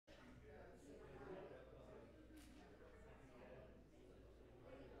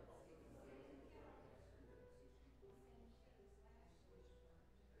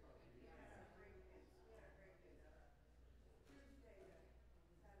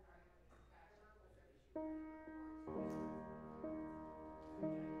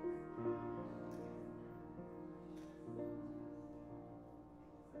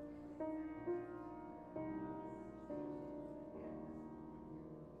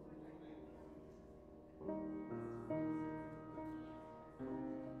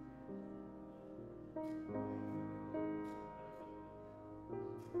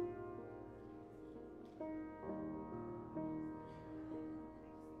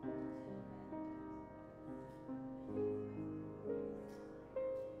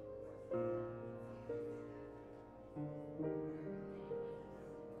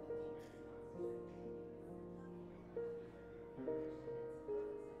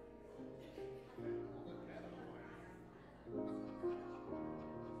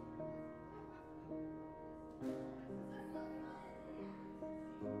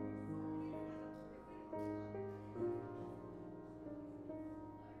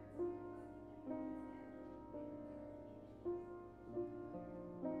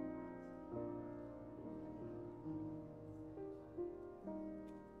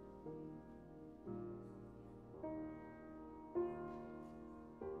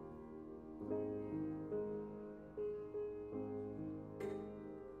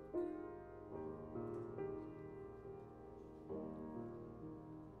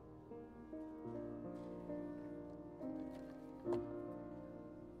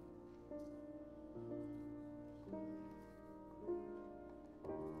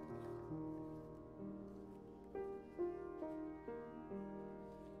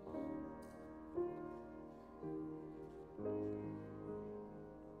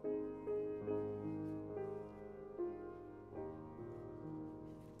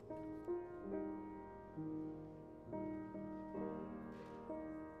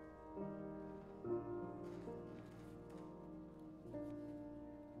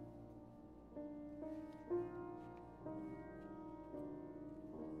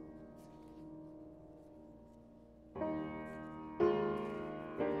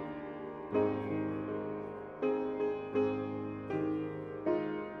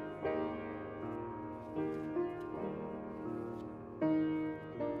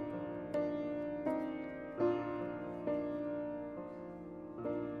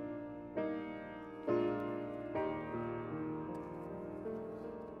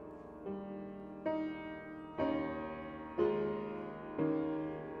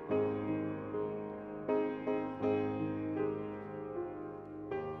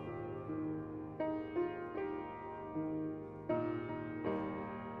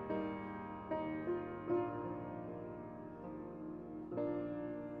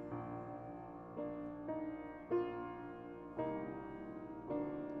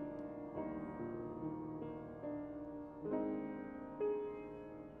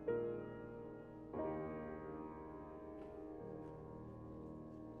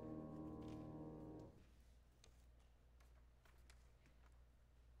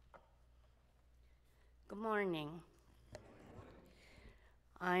Good morning.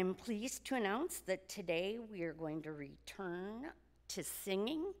 I'm pleased to announce that today we are going to return to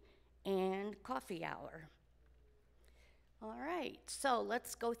singing and coffee hour. All right, so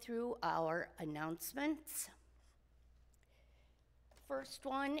let's go through our announcements. First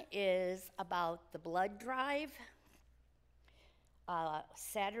one is about the blood drive.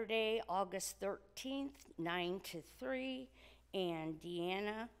 Saturday, August 13th, 9 to 3, and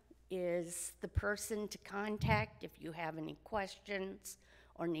Deanna is the person to contact if you have any questions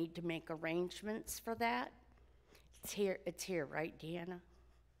or need to make arrangements for that. It's here, right, Deanna?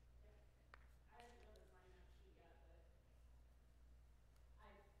 I haven't noticed my sheet yet,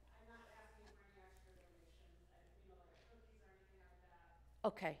 but I'm not asking for any extra donations. Like cookies or anything like that.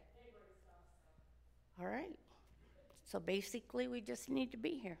 Okay. They bring stuff, so. All right. So basically, we just need to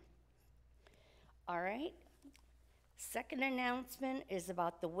be here. All right. Second announcement is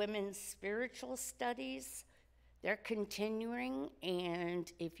about the women's spiritual studies. They're continuing,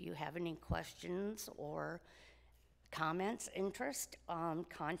 and if you have any questions or comments, interest,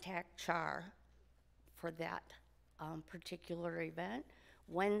 contact Char for that particular event.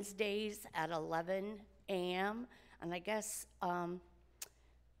 Wednesdays at 11 a.m. And I guess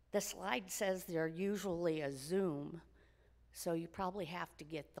the slide says they're usually a Zoom, so you probably have to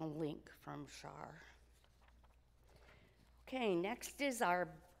get the link from Char. Okay, next is our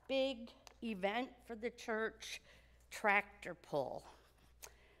big event for the church, tractor pull.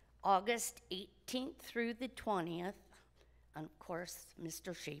 August 18th through the 20th. And of course,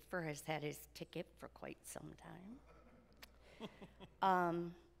 Mr. Schaefer has had his ticket for quite some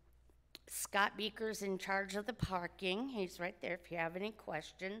time. Scott Beaker's in charge of the parking. He's right there if you have any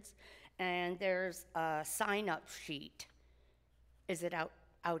questions. And there's a sign-up sheet. Is it out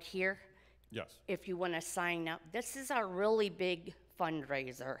here? Yes. If you want to sign up. This is our really big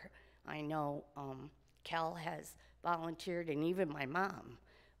fundraiser. I know Cal has volunteered, and even my mom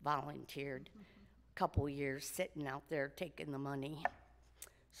volunteered a couple years sitting out there taking the money.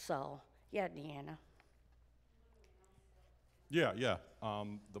 So, yeah, Deanna. Yeah, yeah.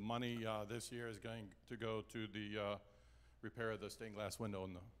 The money this year is going to go to the repair of the stained glass window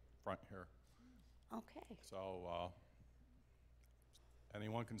in the front here. Okay. So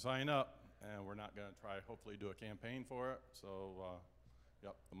anyone can sign up, and we're not going to try, hopefully, do a campaign for it. So,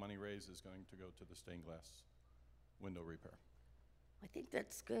 yep, the money raised is going to go to the stained glass window repair. I think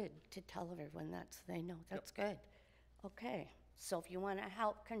that's good to tell everyone that so they know. That's good. Okay. So if you want to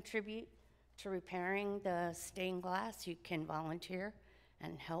help contribute to repairing the stained glass, you can volunteer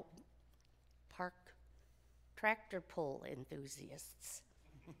and help park tractor pull enthusiasts.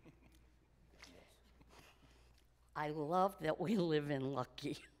 I love that we live in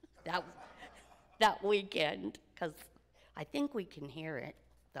Lucky that weekend, because I think we can hear it,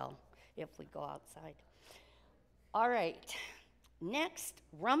 though, if we go outside. All right. Next,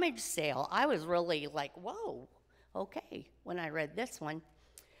 rummage sale. I was really like, whoa, okay, when I read this one.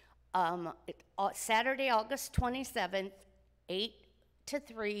 Saturday, August 27th, 8 to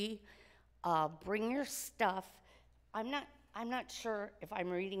 3. Bring your stuff. I'm not sure if I'm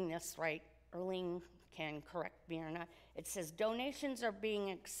reading this right. Erlene can correct me or not. It says donations are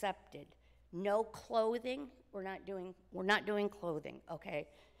being accepted. No clothing. We're not doing clothing, okay?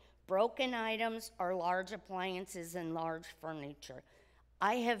 Broken items are large appliances and large furniture.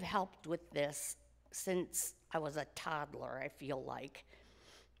 I have helped with this since I was a toddler, I feel like.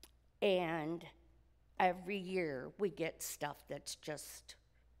 And every year we get stuff that's just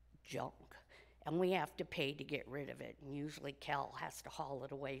junk. And we have to pay to get rid of it. And usually Cal has to haul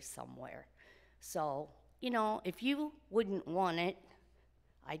it away somewhere. So, you know, if you wouldn't want it,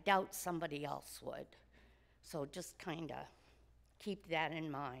 I doubt somebody else would. So just kind of keep that in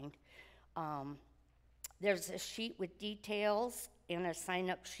mind. There's a sheet with details and a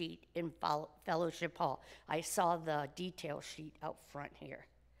sign-up sheet in Fellowship Hall. I saw the detail sheet out front here.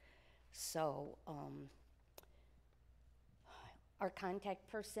 So our contact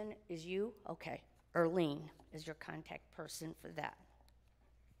person is you? Okay. Erlene is your contact person for that.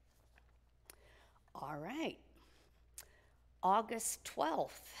 All right. August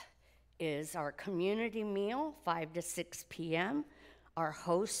 12th is our community meal, 5 to 6 p.m. Our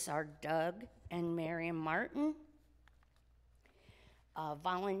hosts are Doug and Miriam Martin.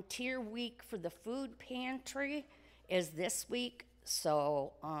 Volunteer week for the food pantry is this week.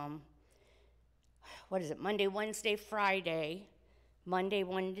 So, what is it? Monday, Wednesday, Friday. Monday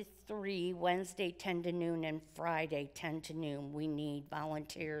 1 to 3, Wednesday 10 to noon, and Friday 10 to noon. We need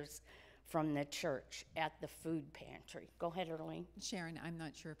volunteers from the church at the food pantry. Go ahead, Erlene. Sharon, I'm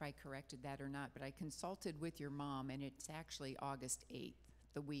not sure if I corrected that or not, but I consulted with your mom, and it's actually August 8th.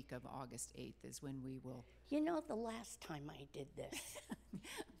 The week of August 8th is when we will. You know, the last time I did this,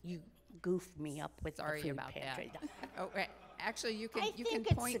 you goofed me up with Sorry the food about pantry. that. Oh, actually, you can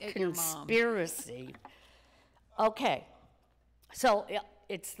point it's a at your mom. conspiracy. Okay, so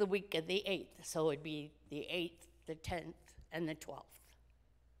it's the week of the 8th, so it'd be the 8th, the 10th, and the 12th,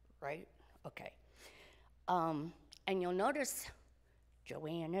 right? Okay. And you'll notice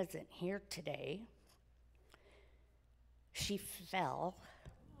Joanne isn't here today. She fell.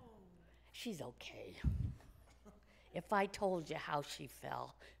 She's okay. If I told you how she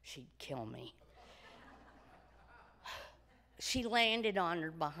fell, she'd kill me. She landed on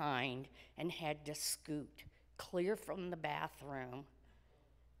her behind and had to scoot clear from the bathroom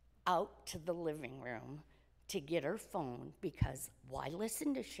out to the living room to get her phone, because why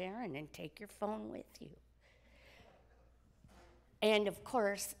listen to Sharon and take your phone with you? And of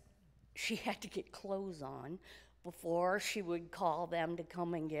course, she had to get clothes on before she would call them to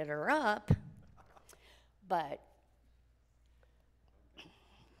come and get her up. But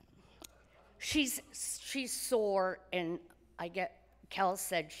she's sore, and Kel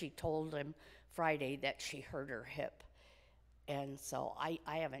said she told him Friday that she hurt her hip. And so I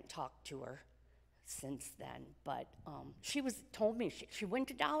haven't talked to her since then, but she told me she went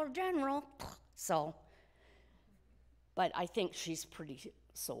to Dollar General, so, but I think she's pretty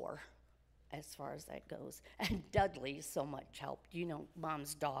sore as far as that goes. And Dudley so much helped. You know,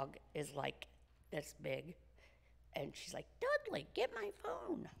 Mom's dog is like this big, and she's like, Dudley, get my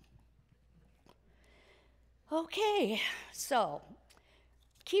phone. Okay, so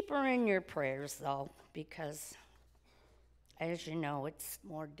keep her in your prayers, though, because as you know, it's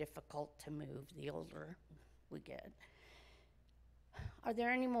more difficult to move the older we get. Are there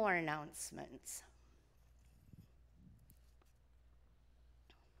any more announcements?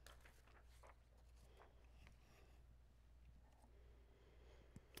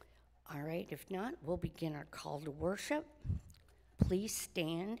 All right, if not, we'll begin our call to worship. Please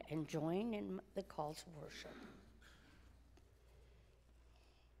stand and join in the call to worship.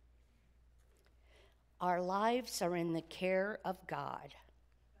 Our lives are in the care of God.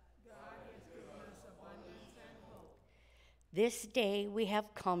 This day we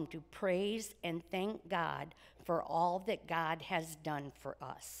have come to praise and thank God for all that God has done for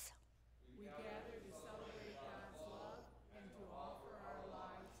us. We gather to celebrate God's love and to offer our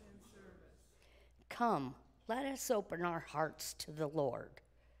lives in service. Come, let us open our hearts to the Lord.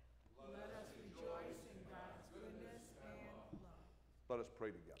 Let us rejoice in God's goodness and love. Let us pray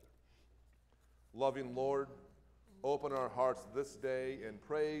together. Loving Lord, open our hearts this day in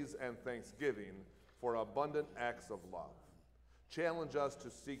praise and thanksgiving for abundant acts of love. Challenge us to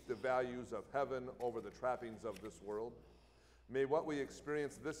seek the values of heaven over the trappings of this world. May what we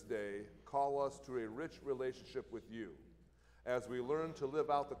experience this day call us to a rich relationship with you as we learn to live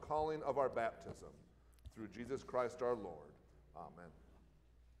out the calling of our baptism. Through Jesus Christ our Lord. Amen.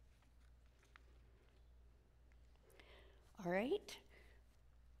 All right.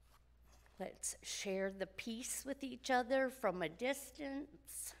 Let's share the peace with each other from a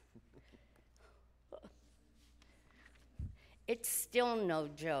distance. It's still no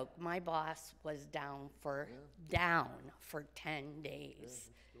joke. My boss was down for 10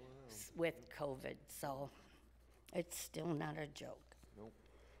 days with COVID, so it's still not a joke. Nope.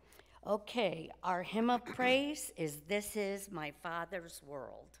 Okay, our hymn of praise is "This Is My Father's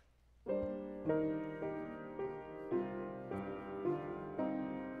World."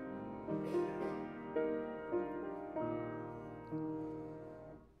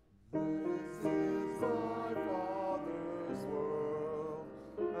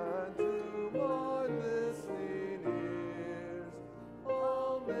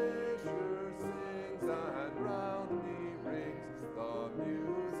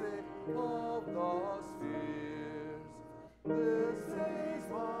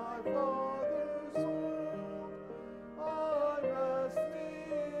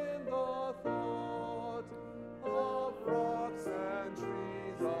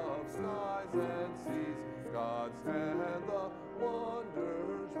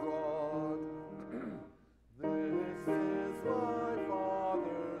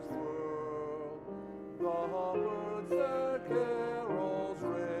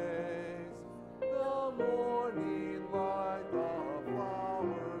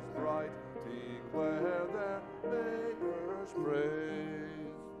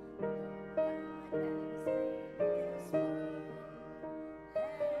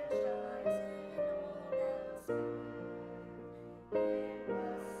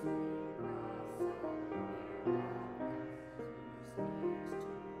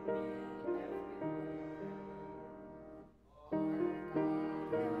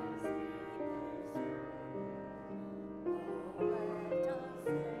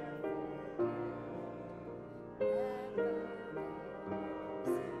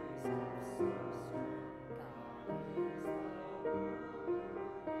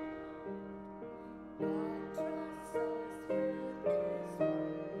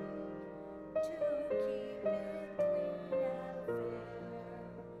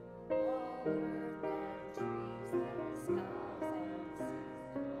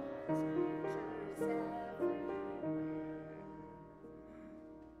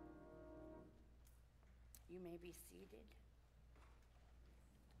 You may be seated.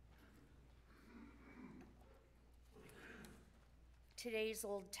 Today's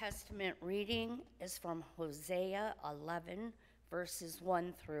Old Testament reading is from Hosea 11, verses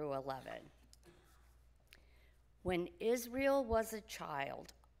 1 through 11. When Israel was a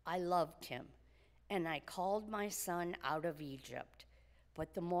child, I loved him, and I called my son out of Egypt.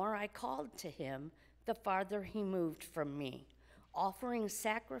 But the more I called to him, the farther he moved from me, offering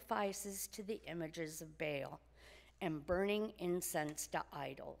sacrifices to the images of Baal and burning incense to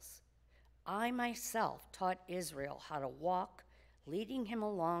idols. I myself taught Israel how to walk, leading him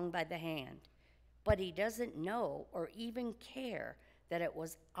along by the hand, but he doesn't know or even care that it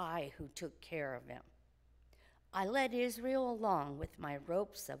was I who took care of him. I led Israel along with my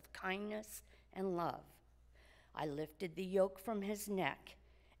ropes of kindness and love. I lifted the yoke from his neck,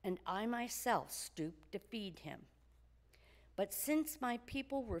 and I myself stooped to feed him. But since my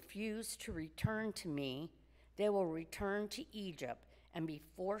people refuse to return to me, they will return to Egypt and be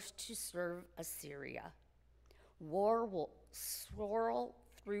forced to serve Assyria. War will swirl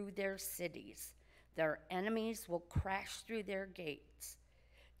through their cities. Their enemies will crash through their gates.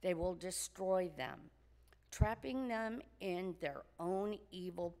 They will destroy them, trapping them in their own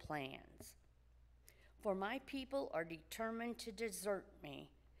evil plans. For my people are determined to desert me.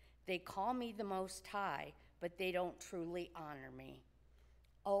 They call me the Most High, but they don't truly honor me.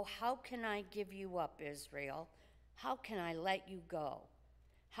 Oh, how can I give you up, Israel? How can I let you go?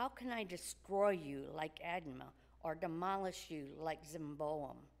 How can I destroy you like Admah or demolish you like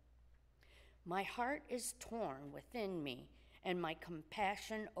Zimboam? My heart is torn within me, and my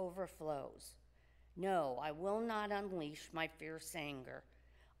compassion overflows. No, I will not unleash my fierce anger.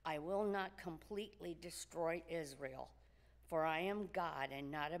 I will not completely destroy Israel, for I am God and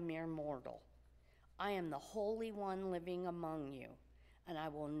not a mere mortal. I am the Holy One living among you, and I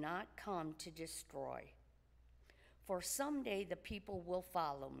will not come to destroy. For someday the people will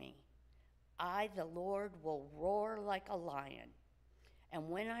follow me. I, the Lord, will roar like a lion. And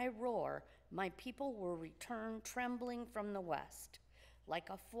when I roar, my people will return trembling from the west. Like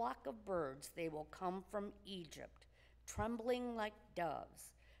a flock of birds, they will come from Egypt, trembling like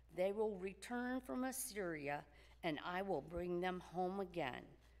doves. They will return from Assyria, and I will bring them home again,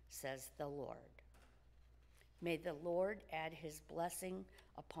 says the Lord. May the Lord add his blessing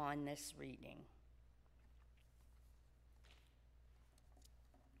upon this reading.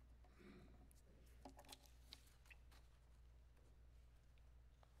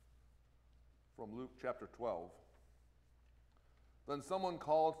 From Luke chapter 12. Then someone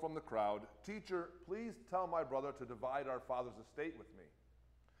called from the crowd, "Teacher, please tell my brother to divide our father's estate with me."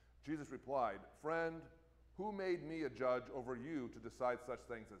 Jesus replied, "Friend, who made me a judge over you to decide such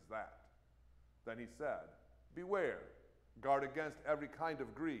things as that?" Then he said, "Beware, guard against every kind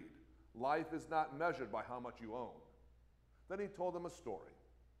of greed. Life is not measured by how much you own." Then he told them a story.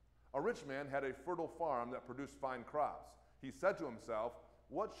 A rich man had a fertile farm that produced fine crops. He said to himself,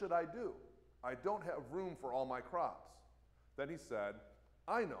 "What should I do? I don't have room for all my crops." Then he said,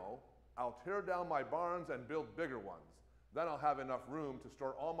 "I know, I'll tear down my barns and build bigger ones. Then I'll have enough room to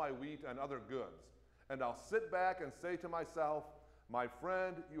store all my wheat and other goods. And I'll sit back and say to myself, 'My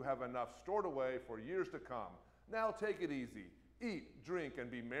friend, you have enough stored away for years to come. Now take it easy, eat, drink,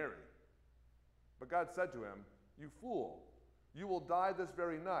 and be merry.' But God said to him, 'You fool, you will die this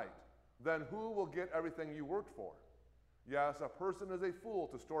very night. Then who will get everything you worked for?' Yes, a person is a fool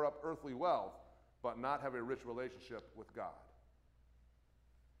to store up earthly wealth, but not have a rich relationship with God."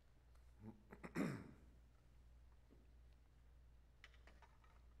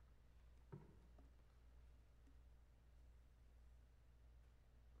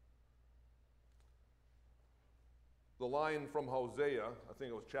 The line from Hosea, I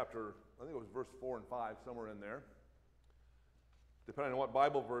think it was verse 4 and 5, somewhere in there. Depending on what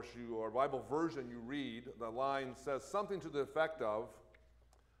Bible version you read, the line says something to the effect of,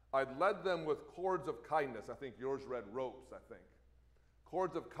 "I'd led them with cords of kindness." I think yours read ropes, I think.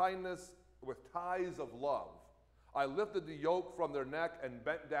 "Cords of kindness with ties of love. I lifted the yoke from their neck and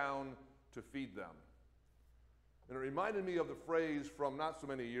bent down to feed them." And it reminded me of the phrase from not so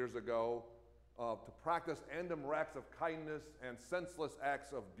many years ago, to practice andum acts of kindness and senseless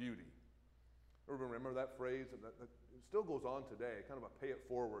acts of beauty. Everyone remember that phrase? It still goes on today, kind of a pay it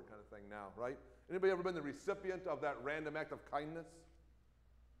forward kind of thing now, right? Anybody ever been the recipient of that random act of kindness?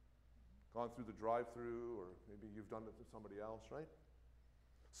 Gone through the drive-through, or maybe you've done it to somebody else, right?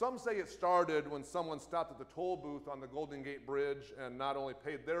 Some say it started when someone stopped at the toll booth on the Golden Gate Bridge and not only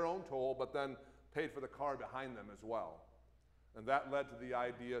paid their own toll, but then paid for the car behind them as well. And that led to the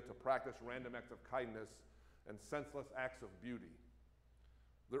idea to practice random acts of kindness and senseless acts of beauty.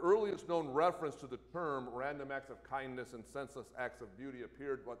 The earliest known reference to the term random acts of kindness and senseless acts of beauty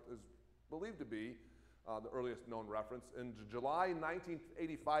appeared what is believed to be the earliest known reference in the July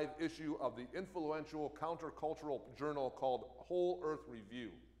 1985 issue of the influential countercultural journal called Whole Earth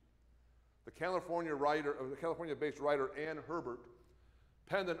Review. The California-based writer Ann Herbert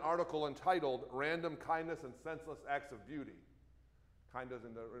penned an article entitled "Random Kindness and Senseless Acts of Beauty," kind of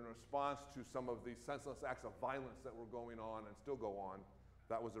in response to some of the senseless acts of violence that were going on and still go on.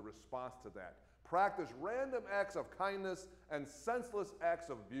 That was a response to that. Practice random acts of kindness and senseless acts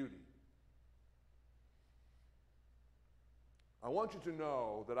of beauty. I want you to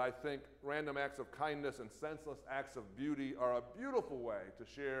know that I think random acts of kindness and senseless acts of beauty are a beautiful way to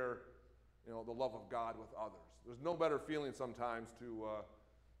share, the love of God with others. There's no better feeling sometimes to,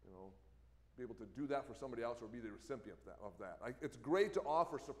 be able to do that for somebody else or be the recipient of that. It's great to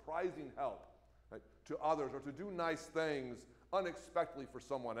offer surprising help, right, to others, or to do nice things unexpectedly for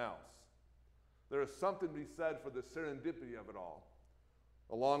someone else. There is something to be said for the serendipity of it all.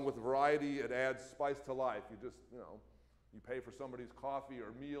 Along with variety, it adds spice to life. You just, you pay for somebody's coffee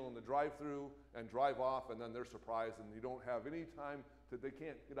or meal in the drive-through and drive off, and then they're surprised, and you don't have any time they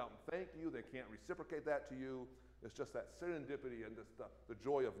can't get out and thank you, they can't reciprocate that to you. It's just that serendipity and just the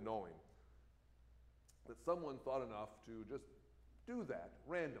joy of knowing that someone thought enough to just do that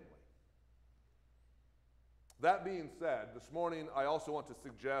randomly. That being said, this morning I also want to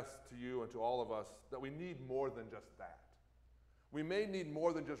suggest to you and to all of us that we need more than just that. We may need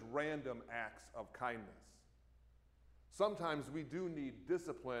more than just random acts of kindness. Sometimes we do need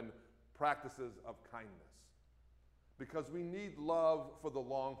disciplined practices of kindness because we need love for the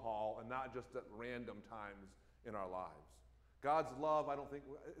long haul and not just at random times in our lives. God's love, I don't think,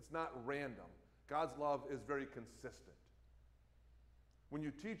 it's not random. God's love is very consistent. When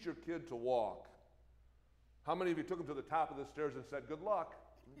you teach your kid to walk, how many of you took them to the top of the stairs and said, good luck?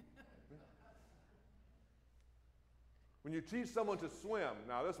 When you teach someone to swim,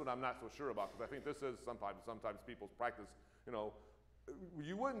 now this one I'm not so sure about because I think this is sometimes people's practice, you know,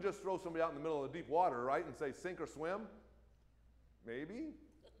 you wouldn't just throw somebody out in the middle of the deep water, right, and say sink or swim? Maybe.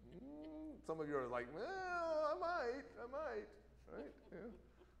 Some of you are like, well, I might, right? Yeah.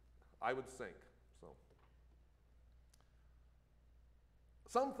 I would sink, so.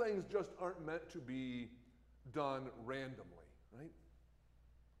 Some things just aren't meant to be done randomly, right?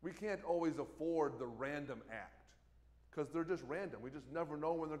 We can't always afford the random act because they're just random. We just never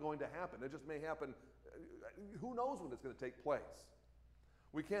know when they're going to happen. It just may happen. Who knows when it's going to take place?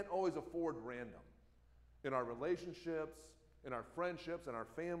 We can't always afford random. In our relationships, in our friendships, in our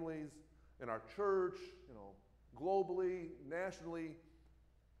families, in our church, you know, globally, nationally,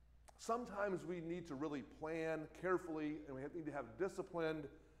 sometimes we need to really plan carefully and we need to have disciplined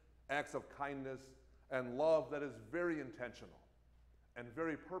acts of kindness and love that is very intentional and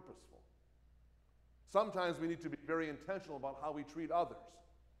very purposeful. Sometimes we need to be very intentional about how we treat others.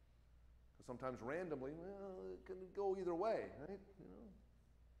 Because sometimes randomly, well, it can go either way, right? You know?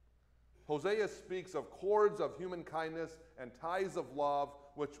 Hosea speaks of cords of human kindness and ties of love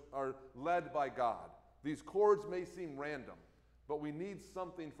which are led by God. These cords may seem random, but we need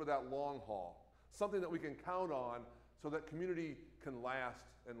something for that long haul, something that we can count on so that community can last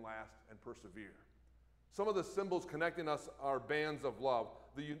and persevere. Some of the symbols connecting us are bands of love.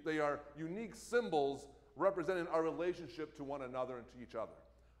 They are unique symbols representing our relationship to one another and to each other.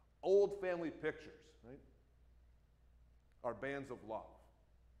 Old family pictures, right, are bands of love.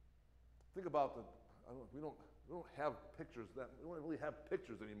 Think about we don't have pictures we don't really have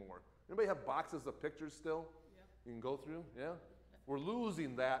pictures anymore. Anybody have boxes of pictures still? Yeah. You can go through? Yeah? We're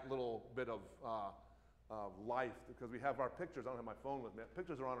losing that little bit of life because we have our pictures. I don't have my phone with me.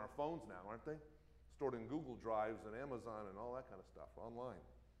 Pictures are on our phones now, aren't they? Stored in Google Drives and Amazon and all that kind of stuff online.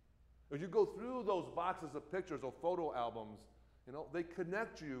 As you go through those boxes of pictures or photo albums, you know, they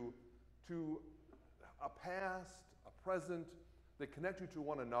connect you to a past, a present. They connect you to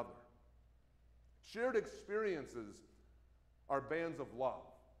one another. Shared experiences are bands of love.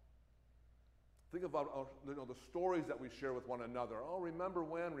 Think about the stories that we share with one another. Oh, remember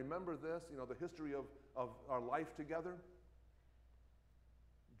when? Remember this? You know, the history of our life together.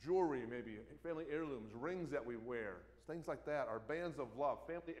 Jewelry, maybe, family heirlooms, rings that we wear, things like that are bands of love,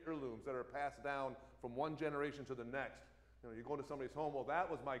 family heirlooms that are passed down from one generation to the next. You know, you go to somebody's home, well, that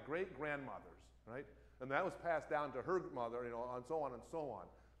was my great-grandmother's, right? And that was passed down to her mother, you know, and so on and so on.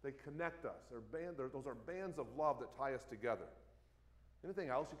 They connect us. Those are bands of love that tie us together. Anything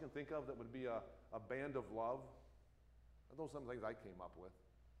else you can think of that would be a band of love? Those are some things I came up with.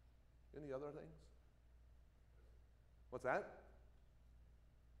 Any other things? What's that?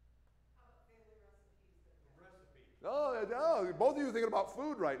 Oh, both of you are thinking about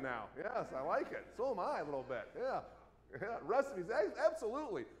food right now. Yes, I like it. So am I a little bit. Yeah, recipes.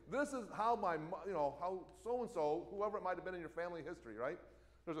 Absolutely. This is how how so-and-so, whoever it might have been in your family history, right?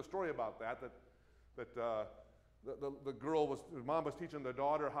 There's a story about that the mom was teaching the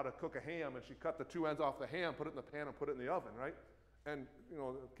daughter how to cook a ham, and she cut the two ends off the ham, put it in the pan, and put it in the oven, right? And, you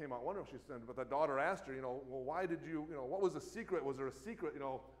know, it came out wonderful. She said, but the daughter asked her, well, why did you, what was the secret? Was there a secret,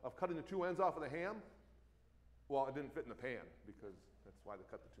 of cutting the two ends off of the ham? Well, it didn't fit in the pan because that's why they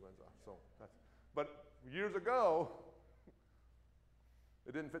cut the two ends off. But years ago,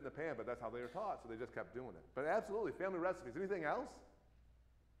 it didn't fit in the pan, but that's how they were taught, so they just kept doing it. But absolutely, family recipes. Anything else?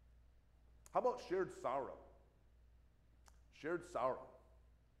 How about shared sorrow? Shared sorrow.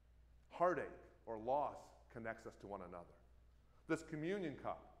 Heartache or loss connects us to one another. This communion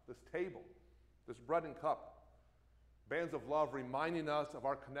cup, this table, this bread and cup, bands of love reminding us of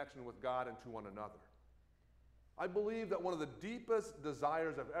our connection with God and to one another. I believe that one of the deepest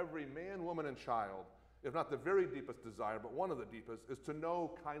desires of every man, woman, and child, if not the very deepest desire, but one of the deepest, is to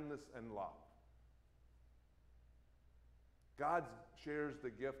know kindness and love. God shares the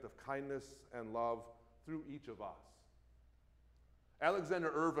gift of kindness and love through each of us.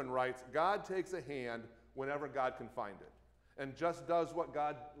 Alexander Irvin writes, God takes a hand whenever God can find it, and just does what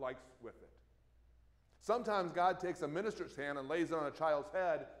God likes with it. Sometimes God takes a minister's hand and lays it on a child's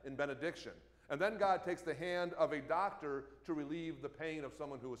head in benediction. And then God takes the hand of a doctor to relieve the pain of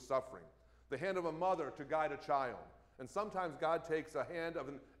someone who is suffering, the hand of a mother to guide a child, And sometimes God takes a hand of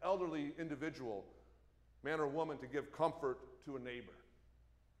an elderly individual, man or woman, to give comfort to a neighbor.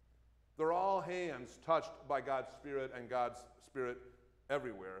 They're all hands touched by God's Spirit, and God's Spirit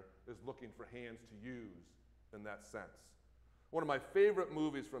everywhere is looking for hands to use in that sense. One of my favorite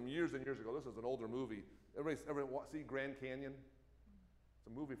movies from years and years ago, this is an older movie. Everybody see Grand Canyon? It's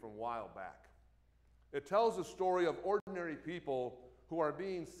a movie from a while back. It tells the story of ordinary people who are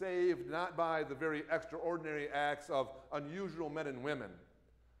being saved not by the very extraordinary acts of unusual men and women,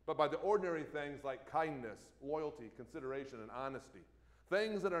 but by the ordinary things like kindness, loyalty, consideration, and honesty.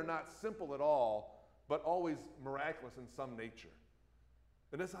 Things that are not simple at all, but always miraculous in some nature.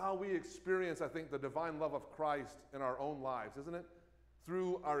 And this is how we experience, I think, the divine love of Christ in our own lives, isn't it?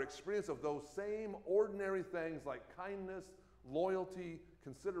 Through our experience of those same ordinary things like kindness, loyalty,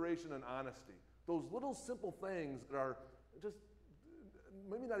 consideration, and honesty. Those little simple things that are just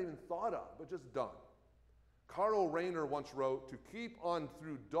maybe not even thought of, but just done. Carl Rayner once wrote, "To keep on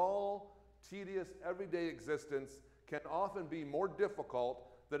through dull, tedious, everyday existence can often be more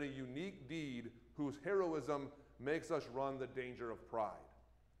difficult than a unique deed whose heroism makes us run the danger of pride."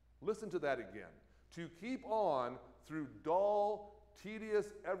 Listen to that again. To keep on through dull,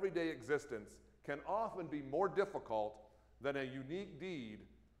 tedious, everyday existence can often be more difficult than a unique deed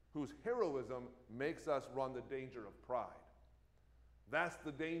whose heroism makes us run the danger of pride. That's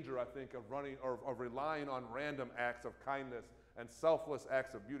the danger, I think, of running or of relying on random acts of kindness and selfless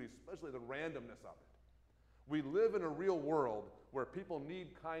acts of beauty, especially the randomness of it. We live in a real world where people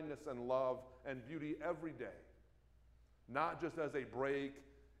need kindness and love and beauty every day, not just as a break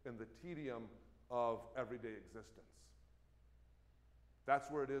in the tedium of everyday existence.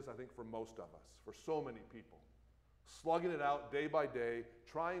 That's where it is, I think, for most of us, for so many people. Slugging it out day by day,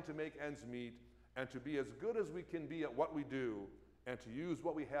 trying to make ends meet, and to be as good as we can be at what we do, and to use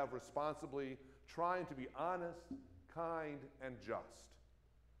what we have responsibly, trying to be honest, kind, and just.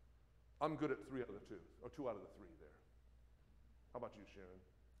 I'm good at 3 out of the 2, or 2 out of the 3 there. How about you, Sharon?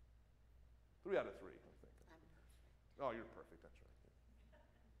 3 out of 3, I'm thinking. Oh, you're perfect, that's right.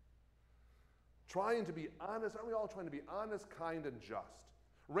 Trying to be honest, aren't we all trying to be honest, kind, and just?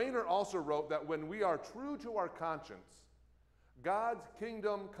 Rayner also wrote that when we are true to our conscience, God's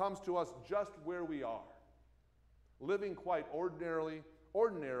kingdom comes to us just where we are, living quite ordinarily,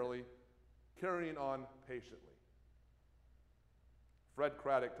 carrying on patiently. Fred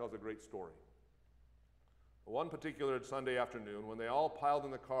Craddock tells a great story. One particular Sunday afternoon, when they all piled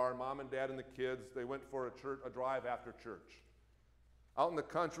in the car, mom and dad and the kids, they went for a drive after church. Out in the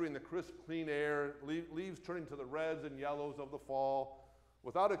country, in the crisp, clean air, leaves turning to the reds and yellows of the fall.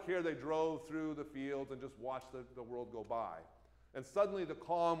 Without a care, they drove through the fields and just watched the world go by. And suddenly the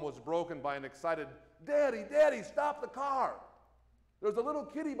calm was broken by an excited, "Daddy, Daddy, stop the car. There's a little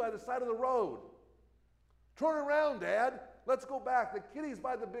kitty by the side of the road. Turn around, Dad. Let's go back. The kitty's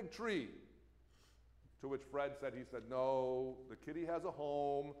by the big tree." To which Fred said, "No, the kitty has a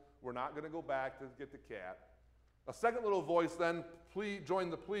home. We're not going to go back to get the cat." A second little voice then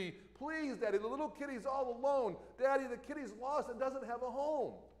joined the plea, "Please, Daddy, the little kitty's all alone. Daddy, the kitty's lost and doesn't have a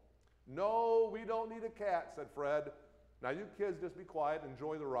home." "No, we don't need a cat," said Fred. "Now you kids just be quiet and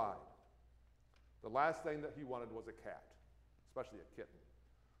enjoy the ride." The last thing that he wanted was a cat, especially a kitten.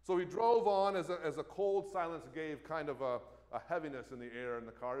 So he drove on as a cold silence gave kind of a heaviness in the air in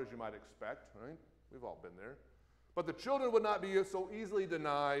the car, as you might expect, right? We've all been there. But the children would not be so easily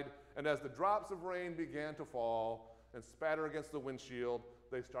denied, and as the drops of rain began to fall and spatter against the windshield,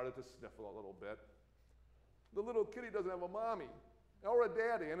 they started to sniffle a little bit. "The little kitty doesn't have a mommy or a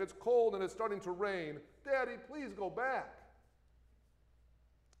daddy, and it's cold and it's starting to rain. Daddy, please go back."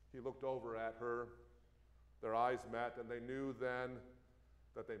 He looked over at her. Their eyes met, and they knew then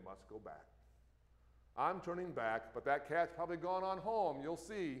that they must go back. "I'm turning back, but that cat's probably gone on home. You'll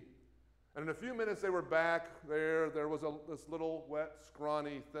see." And in a few minutes, they were back there. There was this little, wet,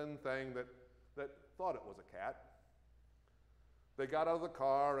 scrawny, thin thing that thought it was a cat. They got out of the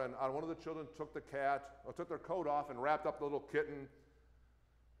car, and one of the children took their coat off and wrapped up the little kitten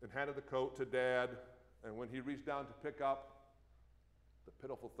and handed the coat to Dad. And when he reached down to pick up, the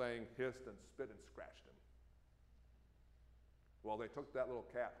pitiful thing hissed and spit and scratched him. Well, they took that little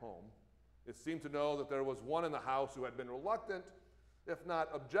cat home. It seemed to know that there was one in the house who had been reluctant, if not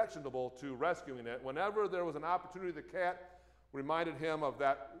objectionable, to rescuing it. Whenever there was an opportunity, the cat reminded him of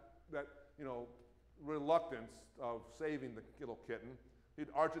that reluctance of saving the little kitten. He'd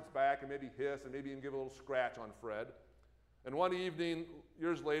arch its back and maybe hiss and maybe even give a little scratch on Fred. And one evening,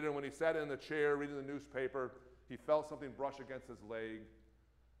 years later, when he sat in the chair reading the newspaper, he felt something brush against his leg,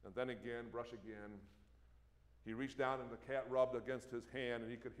 and then again, brush again. He reached down and the cat rubbed against his hand,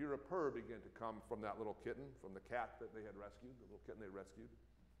 and he could hear a purr begin to come from that little kitten, from the cat that they had rescued, the little kitten they rescued.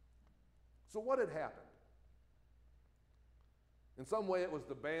 So what had happened? In some way, it was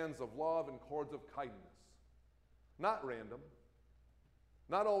the bands of love and cords of kindness. Not random,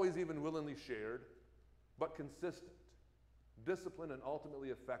 not always even willingly shared, but consistent, disciplined, and ultimately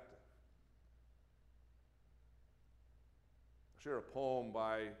effective. I'll share a poem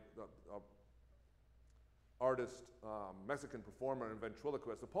by the artist, Mexican performer and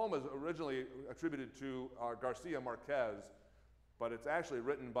ventriloquist. The poem is originally attributed to Garcia Marquez, but it's actually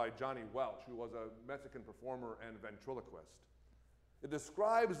written by Johnny Welch, who was a Mexican performer and ventriloquist. It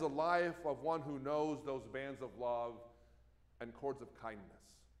describes the life of one who knows those bands of love and cords of kindness.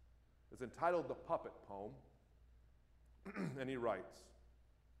 It's entitled The Puppet Poem, and he writes,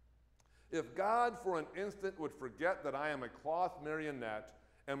 "If God for an instant would forget that I am a cloth marionette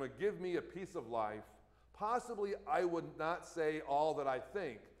and would give me a piece of life, possibly I would not say all that I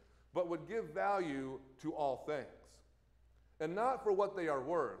think, but would give value to all things, and not for what they are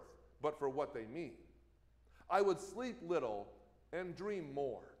worth, but for what they mean. I would sleep little and dream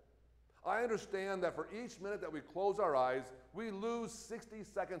more. I understand that for each minute that we close our eyes, we lose 60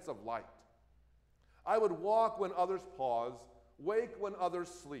 seconds of light. I would walk when others pause, wake when others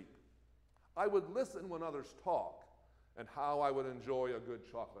sleep. I would listen when others talk, and how I would enjoy a good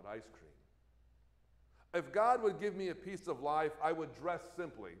chocolate ice cream. If God would give me a piece of life, I would dress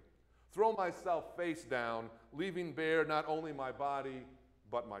simply, throw myself face down, leaving bare not only my body,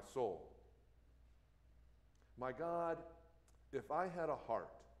 but my soul. My God, if I had a heart,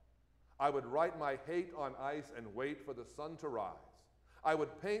 I would write my hate on ice and wait for the sun to rise. I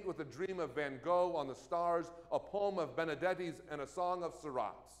would paint with a dream of Van Gogh on the stars, a poem of Benedetti's, and a song of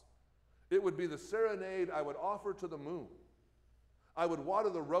Seurat's. It would be the serenade I would offer to the moon. I would water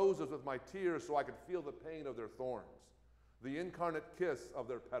the roses with my tears so I could feel the pain of their thorns, the incarnate kiss of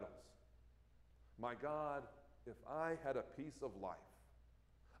their petals. My God, if I had a piece of life,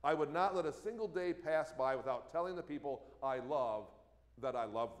 I would not let a single day pass by without telling the people I love that I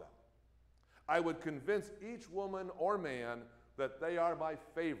love them. I would convince each woman or man that they are my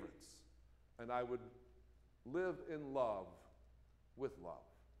favorites, and I would live in love with love.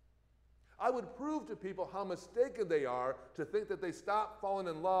 I would prove to people how mistaken they are to think that they stop falling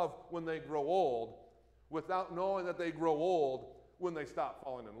in love when they grow old, without knowing that they grow old when they stop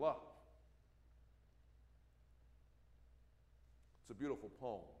falling in love. It's a beautiful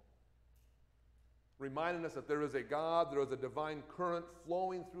poem, reminding us that there is a God, there is a divine current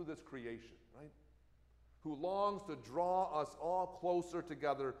flowing through this creation, right? Who longs to draw us all closer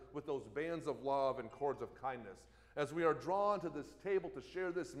together with those bands of love and cords of kindness as we are drawn to this table to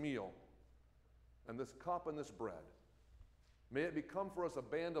share this meal and this cup and this bread. May it become for us a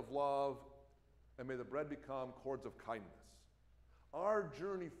band of love, and may the bread become cords of kindness. Our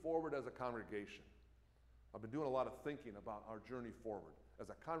journey forward as a congregation, I've been doing a lot of thinking about our journey forward as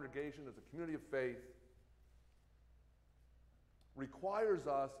a congregation, as a community of faith,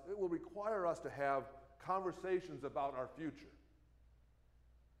 it will require us to have conversations about our future.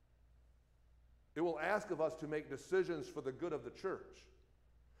 It will ask of us to make decisions for the good of the church.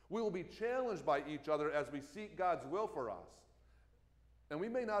 We will be challenged by each other as we seek God's will for us. And we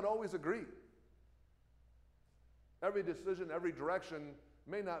may not always agree. Every decision, every direction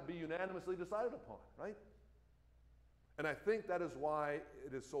may not be unanimously decided upon, right? And I think that is why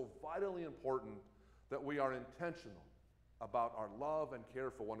it is so vitally important that we are intentional about our love and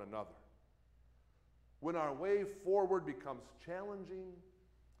care for one another. When our way forward becomes challenging,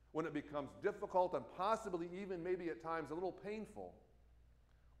 when it becomes difficult and possibly even maybe at times a little painful,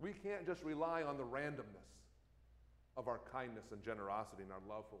 we can't just rely on the randomness of our kindness and generosity and our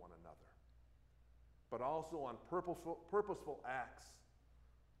love for one another, but also on purposeful acts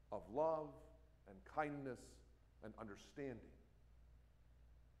of love and kindness and understanding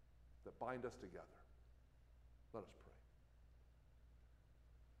that bind us together. Let us pray.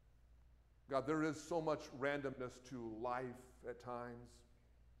 God, there is so much randomness to life at times.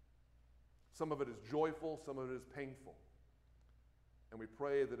 Some of it is joyful, some of it is painful. And we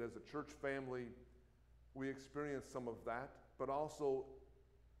pray that as a church family, we experience some of that, but also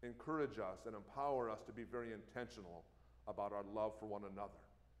encourage us and empower us to be very intentional about our love for one another,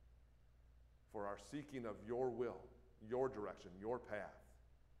 for our seeking of your will, your direction, your path.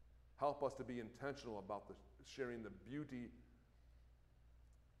 Help us to be intentional about sharing the beauty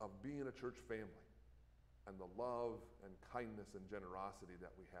of being a church family and the love and kindness and generosity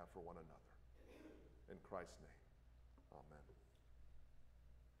that we have for one another. In Christ's name, amen.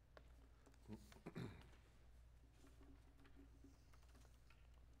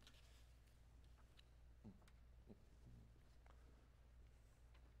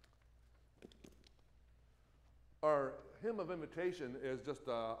 Our hymn of invitation is just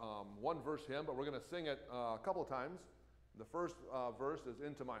a one verse hymn, but we're going to sing it a couple of times. The first verse is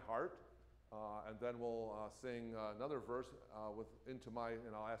Into My Heart, and then we'll sing another verse with Into My,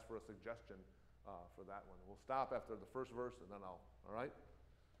 and I'll ask for a suggestion for that one. We'll stop after the first verse, and then all right?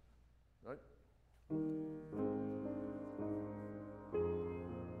 All right?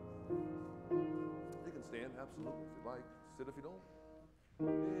 You can stand, absolutely, if you like. Sit if you don't.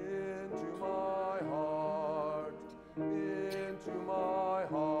 Into my heart, come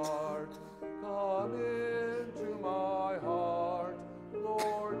into my heart,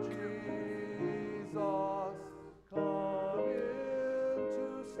 Lord Jesus,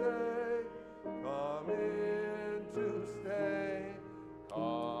 come in to stay,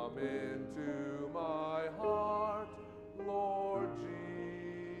 come into my heart, Lord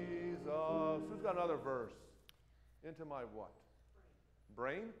Jesus. Who's got another verse? Into my what?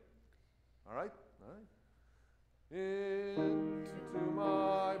 Brain? All right, all right. Into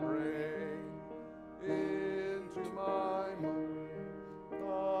my brain, into my mind,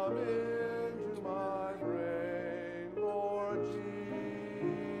 come into my brain, Lord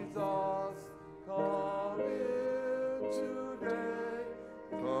Jesus, come in today,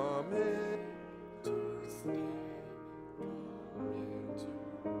 come in to stay, come into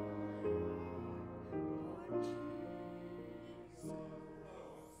my heart, Lord Jesus.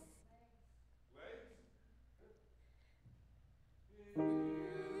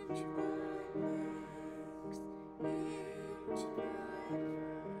 Into my legs, into my legs, into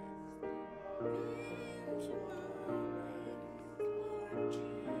my legs, Lord Jesus.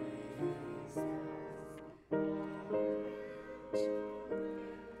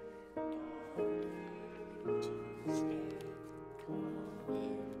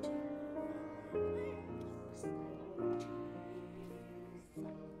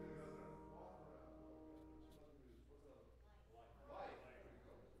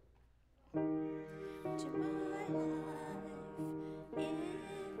 Into my life,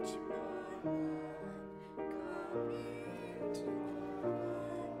 into my life, come into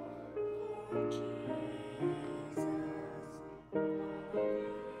my life, Lord Jesus. Come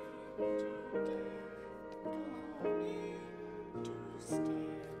in to stay,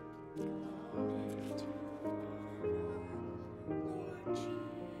 come into my life, Lord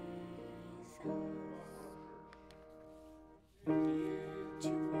Jesus.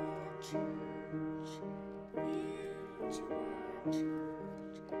 Into our church, into our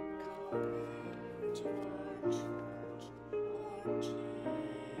church, come into our church, Lord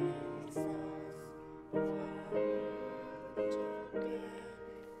Jesus. Today,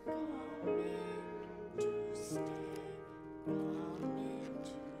 come in to stay, come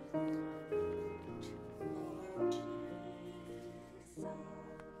into our church, Lord Jesus.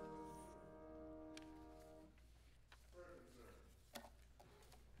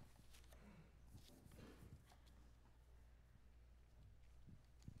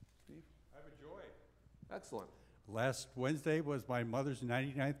 Steve? I have a joy. Excellent. Last Wednesday was my mother's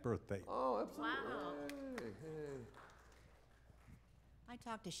 99th birthday. Oh, absolutely. Wow. Hey, hey. I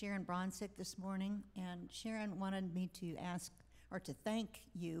talked to Sharon Bronsick this morning, and Sharon wanted me to ask or to thank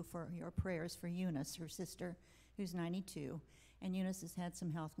you for your prayers for Eunice, her sister, who's 92. And Eunice has had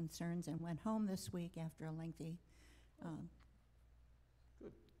some health concerns and went home this week after a lengthy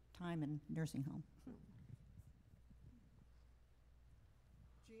Good. time in nursing home.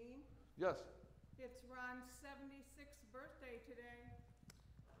 Jean, Yes. it's Ron's 76th birthday today.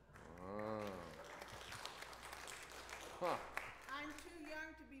 Ah. Huh. I'm too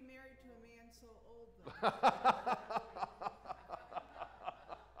young to be married to a man so old, though.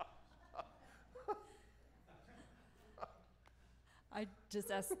 I just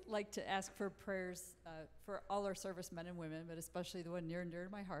like to ask for prayers for all our servicemen and women, but especially the one near and dear to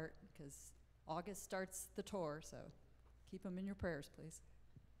my heart, because August starts the tour, so keep them in your prayers, please.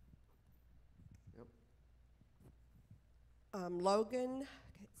 Yep. Logan,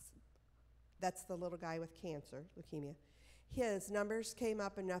 that's the little guy with cancer, leukemia. His numbers came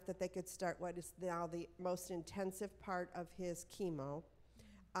up enough that they could start what is now the most intensive part of his chemo.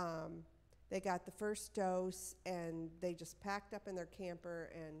 They got the first dose, and they just packed up in their camper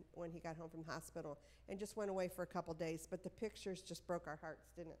and when he got home from the hospital and just went away for a couple days. But the pictures just broke our hearts,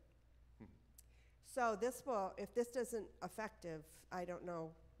 didn't it? So this will, if this isn't effective, I don't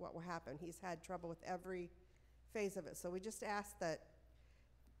know what will happen. He's had trouble with every phase of it. So we just ask that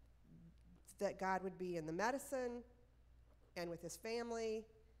God would be in the medicine and with his family,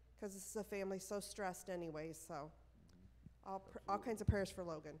 because this is a family so stressed anyway. So all kinds of prayers for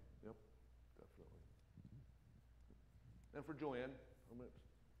Logan. Yep, definitely. And for Joanne, how much?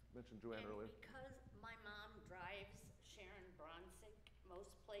 mentioned Joanne And earlier. because my mom drives Sharon Bronsick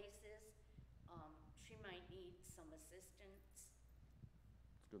most places, she might need some assistance.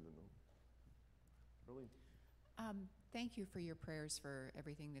 It's good to know. Really? Thank you for your prayers for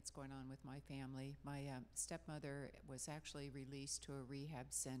everything that's going on with my family. My stepmother was actually released to a rehab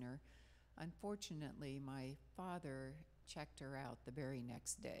center. Unfortunately, my father checked her out the very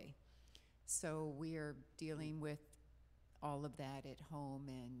next day. So we are dealing with all of that at home,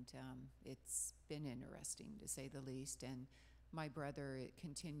 and it's been interesting, to say the least. And my brother, it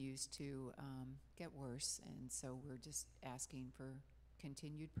continues to get worse, and so we're just asking for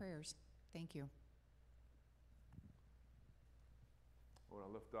continued prayers. Thank you. I want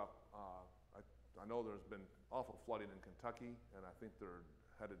to lift up, I know there's been awful flooding in Kentucky, and I think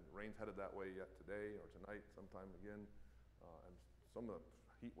rain's headed that way yet today or tonight, sometime again. And some of the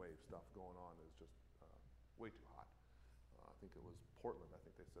heat wave stuff going on is just way too hot. I think it was Portland. I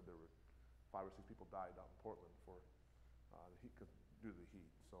think they said there were 5 or 6 people died out in Portland for the heat, due to the heat.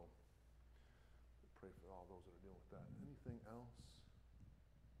 So pray for all those that are dealing with that. Anything else?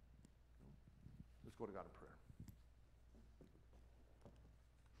 No? Let's go to God in prayer.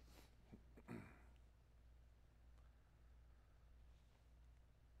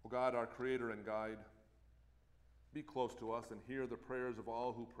 O God, our Creator and Guide, be close to us and hear the prayers of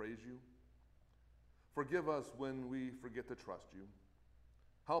all who praise you. Forgive us when we forget to trust you.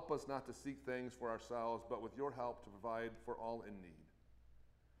 Help us not to seek things for ourselves, but with your help to provide for all in need.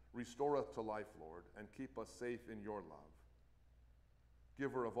 Restore us to life, Lord, and keep us safe in your love.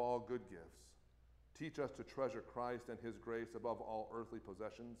 Giver of all good gifts, teach us to treasure Christ and his grace above all earthly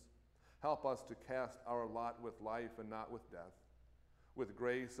possessions. Help us to cast our lot with life and not with death, with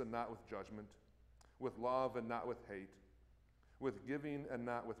grace and not with judgment, with love and not with hate, with giving and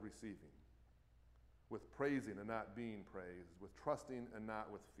not with receiving, with praising and not being praised, with trusting and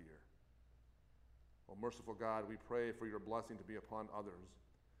not with fear. O merciful God, we pray for your blessing to be upon others.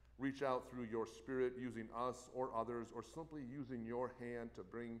 Reach out through your Spirit, using us or others, or simply using your hand to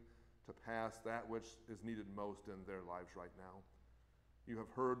bring to pass that which is needed most in their lives right now. You have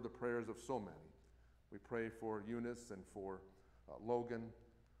heard the prayers of so many. We pray for Eunice and for Logan.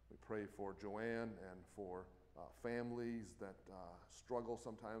 We pray for Joanne and for families that struggle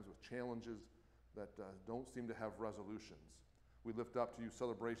sometimes with challenges that don't seem to have resolutions. We lift up to you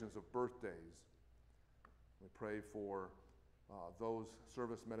celebrations of birthdays. We pray for those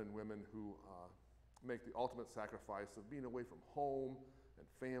servicemen and women who make the ultimate sacrifice of being away from home and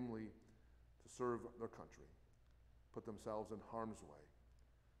family to serve their country, put themselves in harm's way.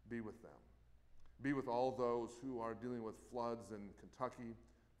 Be with them. Be with all those who are dealing with floods in Kentucky,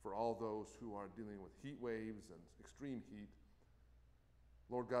 for all those who are dealing with heat waves and extreme heat.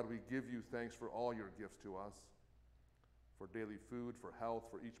 Lord God, we give you thanks for all your gifts to us, for daily food, for health,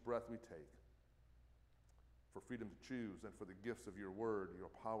 for each breath we take, for freedom to choose, and for the gifts of your word,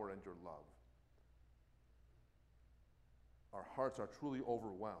 your power, and your love. Our hearts are truly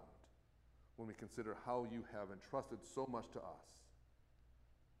overwhelmed when we consider how you have entrusted so much to us.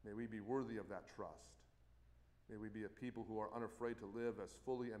 May we be worthy of that trust. May we be a people who are unafraid to live as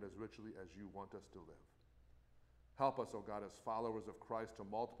fully and as richly as you want us to live. Help us, O God, as followers of Christ, to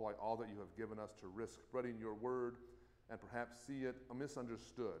multiply all that you have given us, to risk spreading your word and perhaps see it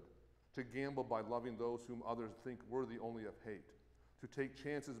misunderstood, to gamble by loving those whom others think worthy only of hate, to take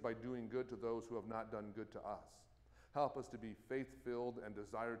chances by doing good to those who have not done good to us. Help us to be faith-filled and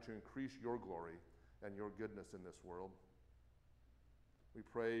desire to increase your glory and your goodness in this world. We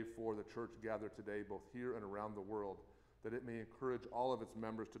pray for the church gathered today, both here and around the world, that it may encourage all of its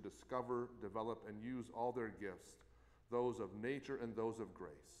members to discover, develop, and use all their gifts, those of nature and those of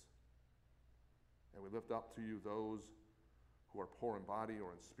grace. And we lift up to you those who are poor in body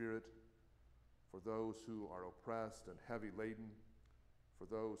or in spirit, for those who are oppressed and heavy laden, for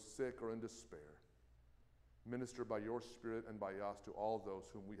those sick or in despair. Minister by your Spirit and by us to all those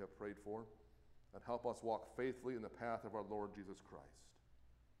whom we have prayed for, and help us walk faithfully in the path of our Lord Jesus Christ.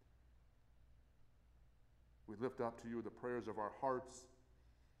 We lift up to you the prayers of our hearts,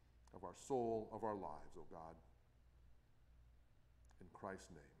 of our soul, of our lives, O God. In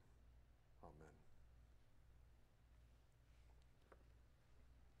Christ's name, amen.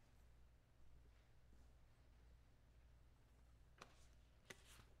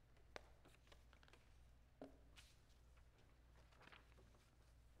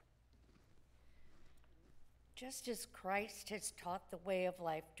 Just as Christ has taught the way of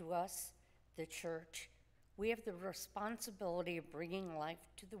life to us, the church, we have the responsibility of bringing life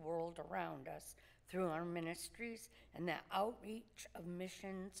to the world around us through our ministries and the outreach of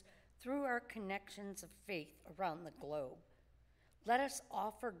missions, through our connections of faith around the globe. Let us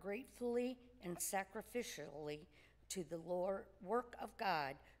offer gratefully and sacrificially to the Lord work of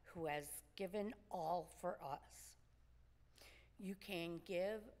God who has given all for us. You can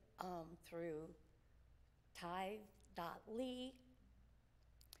give through tithe.ly,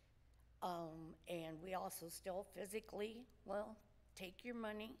 and we also still physically, take your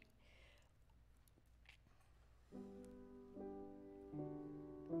money.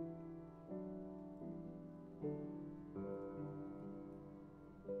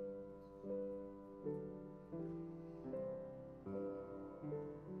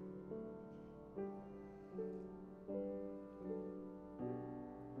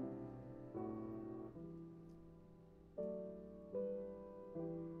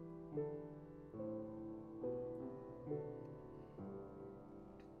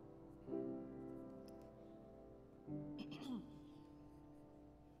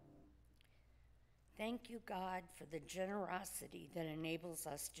 Thank you, God, for the generosity that enables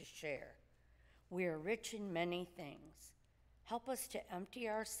us to share. We are rich in many things. Help us to empty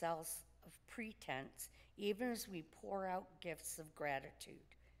ourselves of pretense, even as we pour out gifts of gratitude.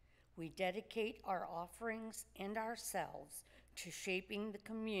 We dedicate our offerings and ourselves to shaping the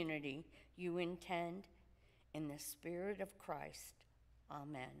community you intend in the Spirit of Christ.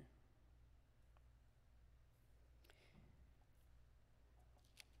 Amen.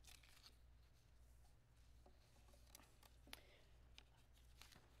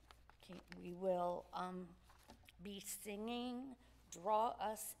 We will be singing Draw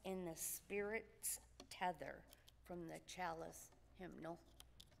Us in the Spirit's Tether from the Chalice hymnal.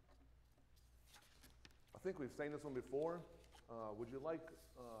 I think we've sang this one before. Would you like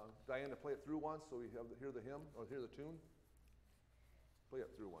Diane to play it through once so we hear the hymn or hear the tune? Play it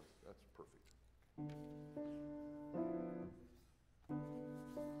through once. That's perfect.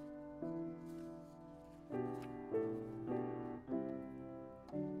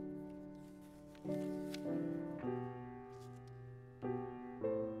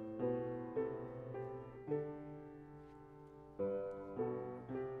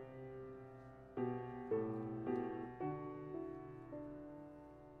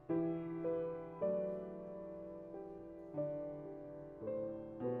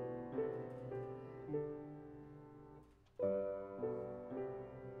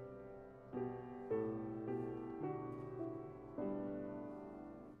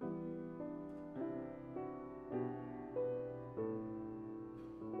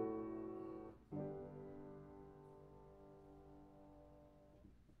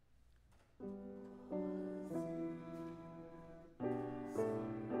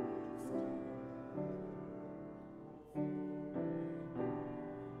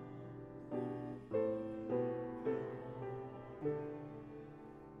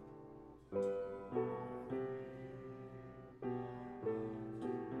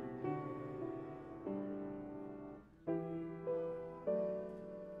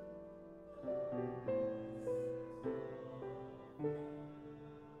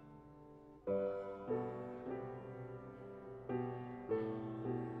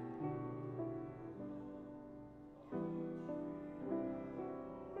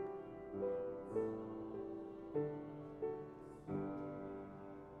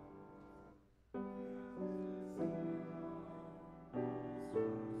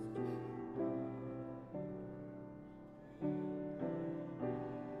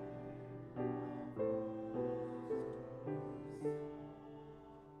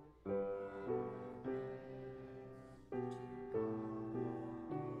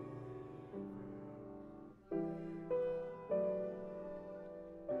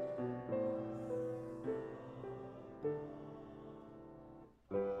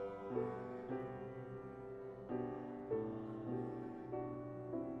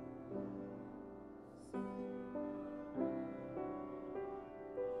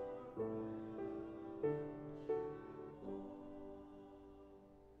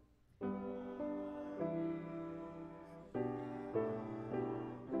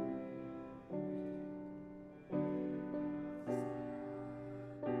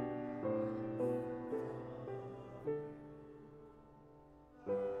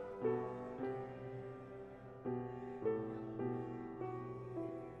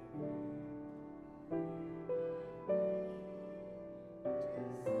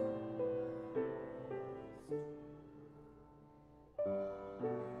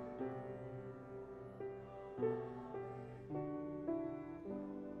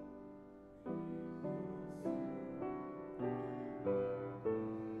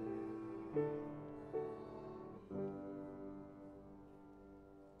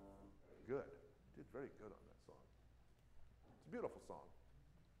 Good. You did very good on that song. It's a beautiful song.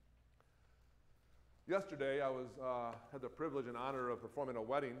 Yesterday, I had the privilege and honor of performing a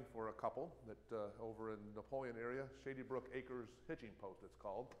wedding for a couple that over in Napoleon area, Shady Brook Acres Hitching Post, it's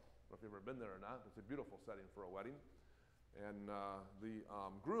called. I don't know if you've ever been there or not. It's a beautiful setting for a wedding. And the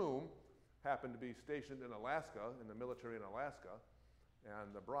groom happened to be stationed in Alaska, in the military in Alaska,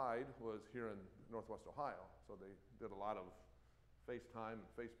 and the bride was here in Northwest Ohio. So they did a lot of FaceTime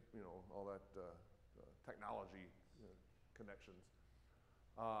and all that technology connections.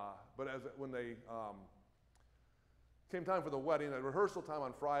 But when they came time for the wedding, at rehearsal time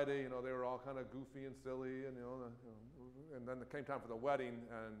on Friday, they were all kind of goofy and silly, and and then it came time for the wedding,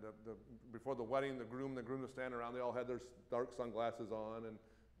 and before the wedding, the groom was standing around. They all had their dark sunglasses on, and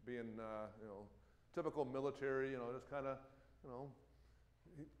being typical military, just kind of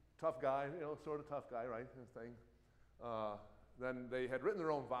tough guy, sort of tough guy, right? Thing. Then they had written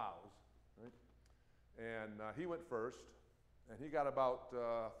their own vows, right? And he went first. And he got about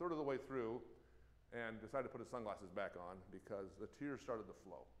a third of the way through and decided to put his sunglasses back on because the tears started to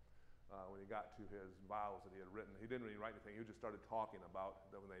flow when he got to his vows that he had written. He didn't really write anything. He just started talking about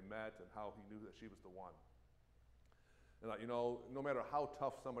when they met and how he knew that she was the one. And no matter how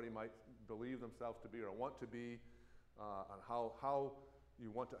tough somebody might believe themselves to be or want to be, on how you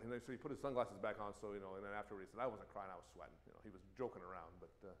want to, and so he put his sunglasses back on, so, and then afterward he said, I wasn't crying, I was sweating. He was joking around,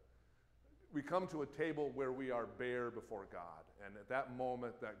 but we come to a table where we are bare before God. And at that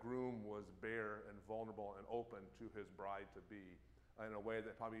moment, that groom was bare and vulnerable and open to his bride-to-be in a way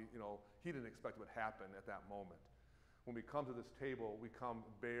that probably, he didn't expect would happen at that moment. When we come to this table, we come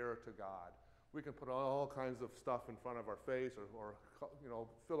bare to God. We can put all kinds of stuff in front of our face or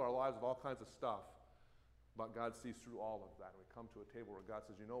fill our lives with all kinds of stuff, but God sees through all of that. And we come to a table where God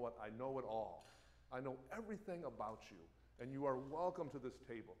says, you know what? I know it all. I know everything about you. And you are welcome to this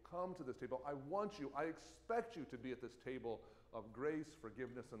table. Come to this table. I want you, I expect you to be at this table of grace,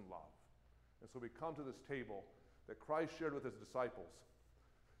 forgiveness, and love. And so we come to this table that Christ shared with his disciples,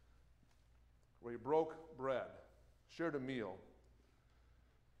 where he broke bread, shared a meal,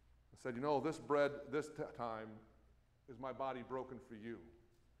 and said, this bread, this time, is my body broken for you.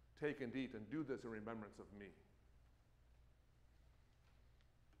 Take and eat, and do this in remembrance of me.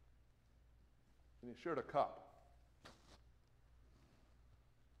 And he shared a cup,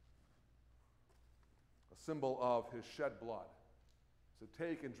 symbol of his shed blood. So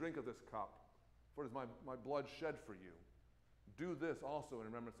take and drink of this cup, for it is my blood shed for you. Do this also in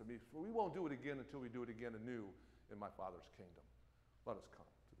remembrance of me, for we won't do it again until we do it again anew in my Father's kingdom. Let us come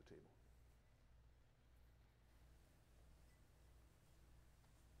to the table.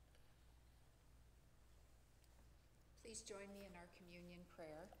 Please join me in our communion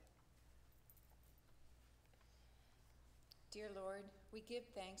prayer. Dear Lord, we give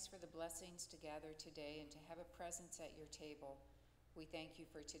thanks for the blessings to gather today and to have a presence at your table. We thank you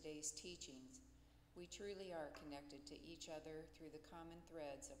for today's teachings. We truly are connected to each other through the common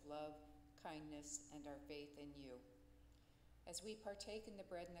threads of love, kindness, and our faith in you. As we partake in the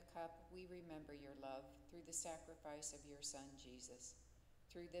bread and the cup, we remember your love through the sacrifice of your Son, Jesus.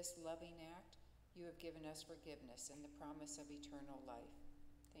 Through this loving act, you have given us forgiveness and the promise of eternal life.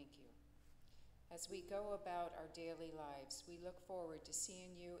 Thank you. As we go about our daily lives, we look forward to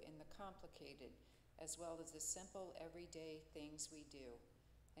seeing you in the complicated as well as the simple everyday things we do.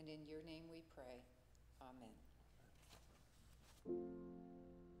 And in your name we pray. Amen.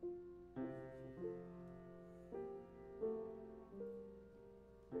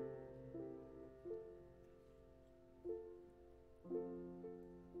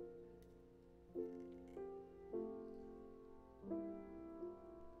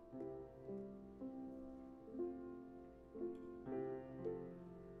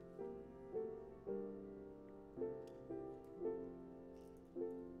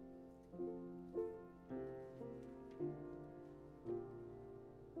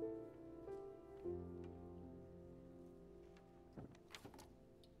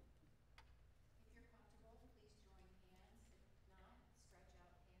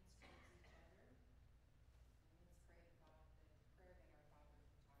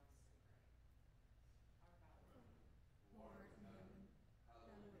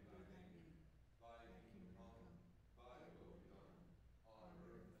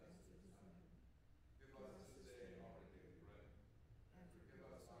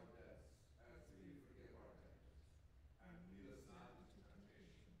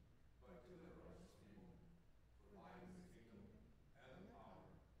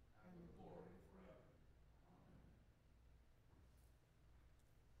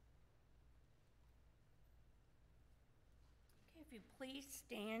 If you please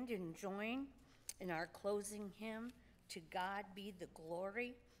stand and join in our closing hymn, To God Be the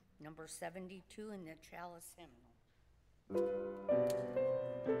Glory, number 72 in the Chalice Hymnal.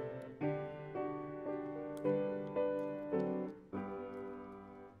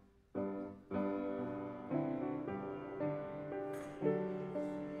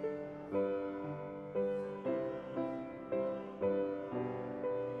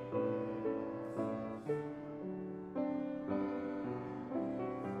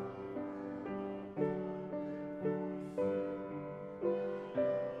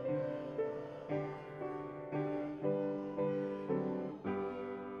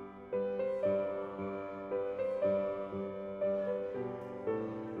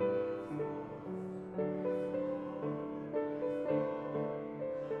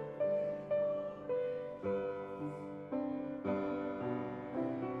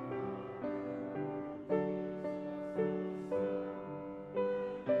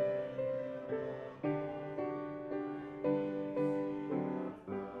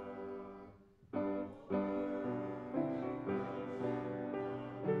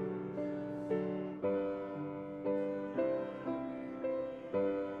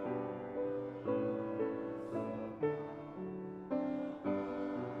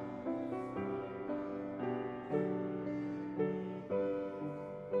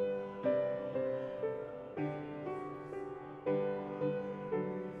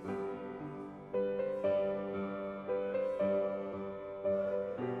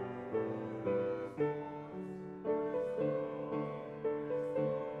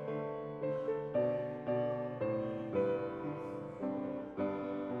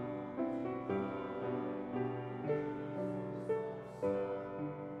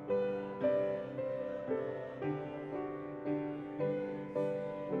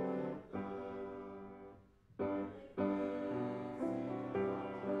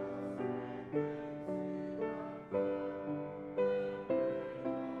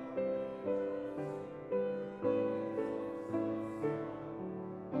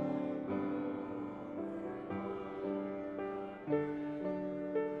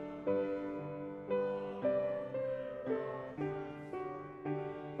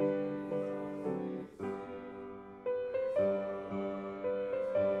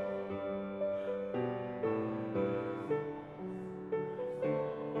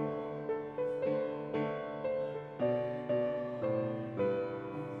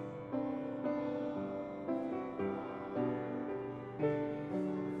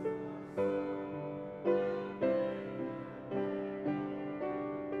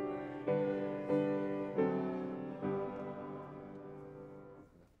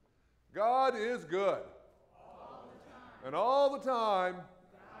 God is good. And all the time.